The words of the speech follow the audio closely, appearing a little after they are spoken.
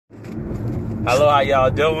Hello, how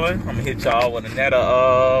y'all doing? I'm gonna hit y'all with another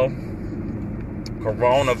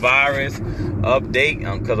coronavirus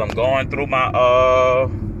update because I'm going through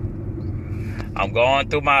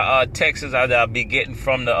my texts I'll be getting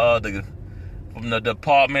from the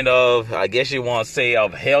Department of, I guess you want to say,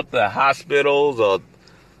 of Health and Hospitals, or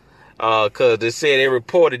because they said they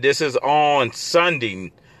reported this is on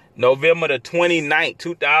Sunday, November the 29th,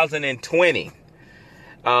 2020.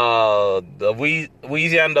 The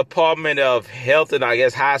Louisiana Department of Health and I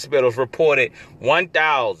guess hospitals reported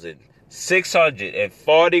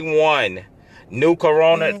 1,641 new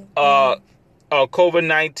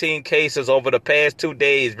COVID-19 cases over the past 2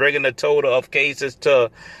 days, bringing the total of cases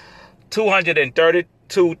to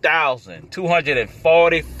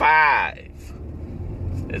 232,245.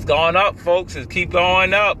 It's going up, folks. It keeps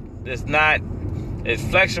going up. It's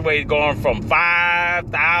fluctuating, going from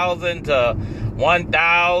 5,000 to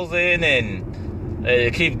 1,000, and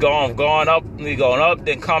it keeps going up,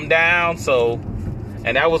 then come down. So,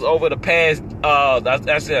 and that was over the past,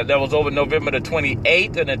 that was over November the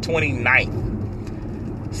 28th and the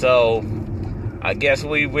 29th. So, I guess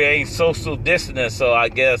we ain't social distancing, so I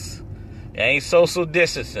guess it ain't social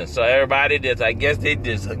distancing. So everybody I guess they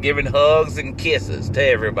just giving hugs and kisses to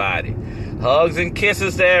everybody. Hugs and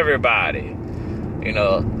kisses to everybody. You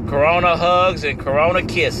know, corona hugs and corona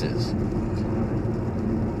kisses.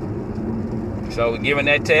 So we're giving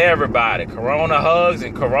that to everybody. Corona hugs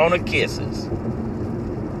and corona kisses.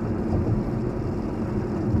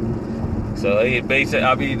 So it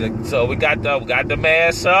basically, so we got the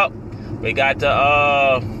masks up. We got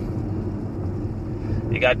the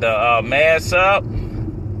masks up,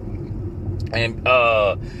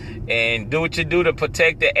 and do what you do to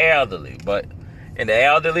protect the elderly, and the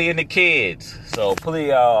elderly and the kids. So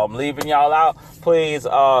please, I'm leaving y'all out. Please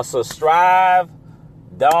subscribe,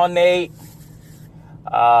 donate.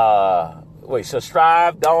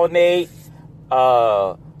 Subscribe, donate,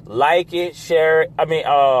 like it, share it.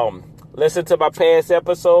 Listen to my past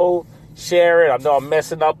episode, share it. I know I'm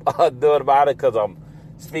messing up doing about it because I'm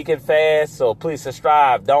speaking fast. So please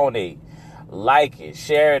subscribe, donate, like it,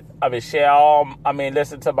 share it.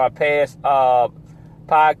 Listen to my past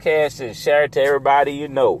podcasts and share it to everybody you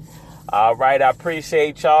know. All right, I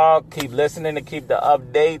appreciate y'all. Keep listening and keep the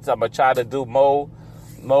updates. I'm gonna try to do more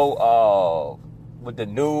with the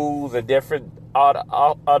news and different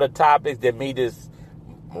other topics than me just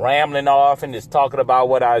rambling off and just talking about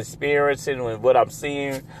what I'm experiencing and what I'm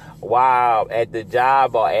seeing while at the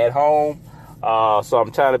job or at home. So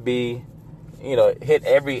I'm trying to hit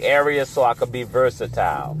every area so I can be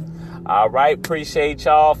versatile. All right, appreciate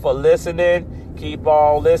y'all for listening. Keep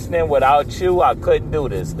on listening. Without you, I couldn't do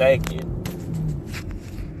this. Thank you.